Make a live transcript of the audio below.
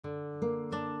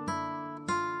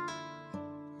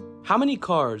How many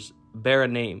cars bear a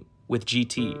name with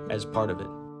GT as part of it?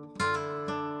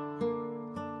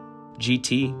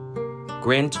 GT,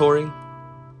 Grand Touring,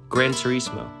 Gran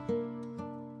Turismo.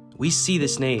 We see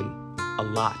this name a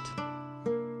lot.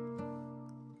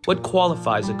 What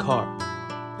qualifies a car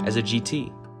as a GT?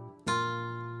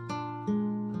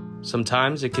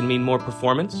 Sometimes it can mean more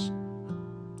performance.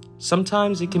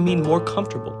 Sometimes it can mean more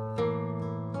comfortable.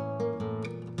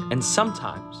 And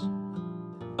sometimes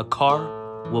a car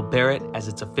will bear it as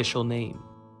its official name.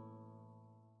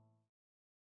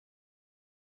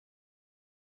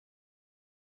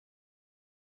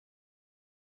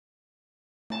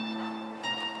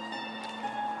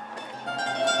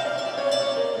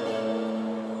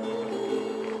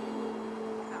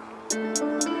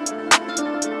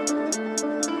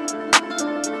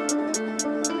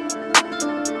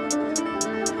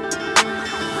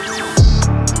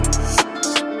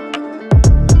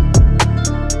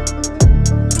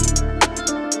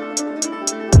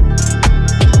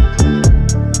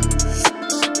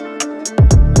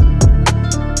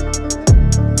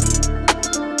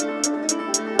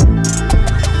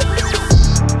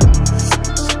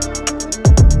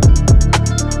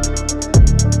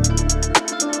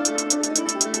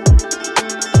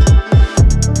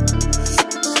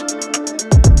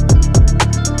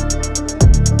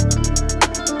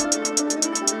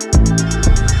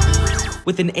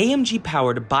 With an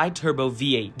AMG-powered bi-turbo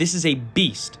V8, this is a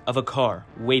beast of a car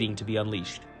waiting to be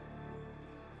unleashed.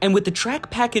 And with the track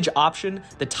package option,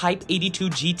 the Type 82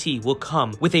 GT will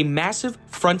come with a massive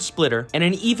front splitter and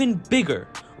an even bigger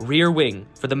rear wing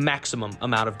for the maximum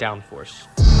amount of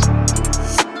downforce.